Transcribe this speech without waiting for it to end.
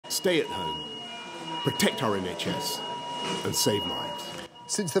stay at home, protect our NHS and save lives.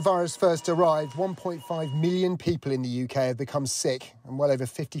 Since the virus first arrived, 1.5 million people in the UK have become sick and well over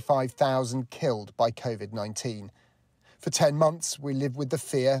 55,000 killed by Covid-19. For 10 months, we lived with the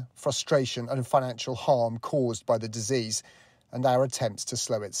fear, frustration and financial harm caused by the disease and our attempts to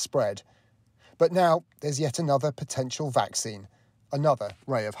slow its spread. But now there's yet another potential vaccine, another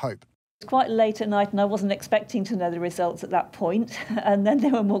ray of hope. It was quite late at night and I wasn't expecting to know the results at that point, and then they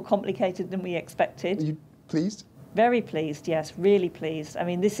were more complicated than we expected. Are you pleased? Very pleased, yes, really pleased. I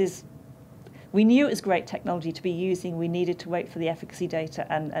mean, we knew it was great technology to be using. We needed to wait for the efficacy data,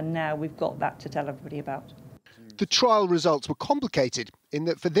 and now we've got that to tell everybody about. The trial results were complicated in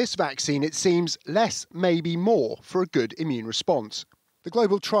that for this vaccine it seems less may be more for a good immune response. The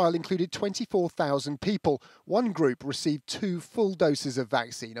global trial included 24,000 people. One group received 2 full doses of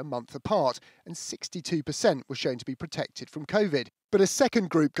vaccine a month apart, and 62% were shown to be protected from Covid. But a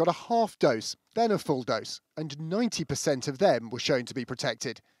second group got a half dose, then a full dose, and 90% of them were shown to be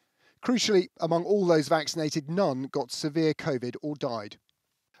protected. Crucially, among all those vaccinated, none got severe Covid or died.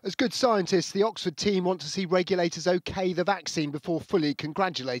 As good scientists, the Oxford team want to see regulators OK the vaccine before fully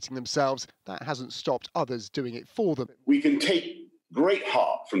congratulating themselves. That hasn't stopped others doing it for them. We can take great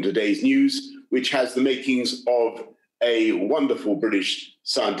heart from today's news, which has the makings of a wonderful British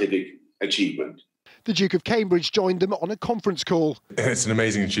scientific achievement. The Duke of Cambridge joined them on a conference call. It's an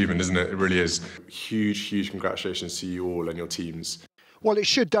amazing achievement, isn't it? It really is. Huge congratulations to you all and your teams. While it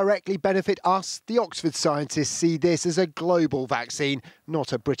should directly benefit us, the Oxford scientists see this as a global vaccine,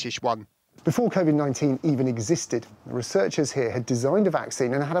 not a British one. Before Covid-19 even existed, the researchers here had designed a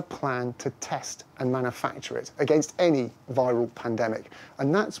vaccine and had a plan to test and manufacture it against any viral pandemic.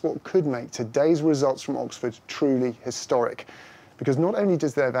 And that's what could make today's results from Oxford truly historic. Because not only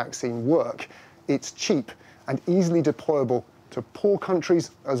does their vaccine work, it's cheap and easily deployable to poor countries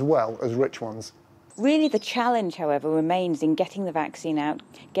as well as rich ones. Really, the challenge, however, remains in getting the vaccine out,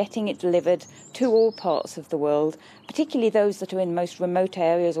 getting it delivered to all parts of the world, particularly those that are in most remote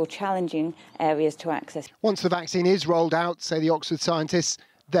areas or challenging areas to access. Once the vaccine is rolled out, say the Oxford scientists,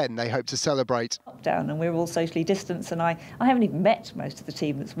 then they hope to celebrate. Lockdown, and we're all socially distanced, and I haven't even met most of the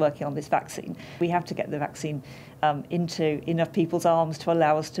team that's working on this vaccine. We have to get the vaccine into enough people's arms to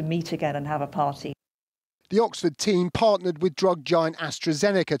allow us to meet again and have a party. The Oxford team partnered with drug giant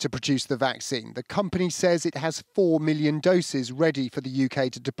AstraZeneca to produce the vaccine. The company says it has 4 million doses ready for the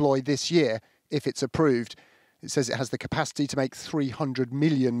UK to deploy this year, if it's approved. It says it has the capacity to make 300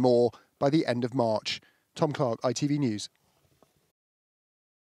 million more by the end of March. Tom Clark, ITV News.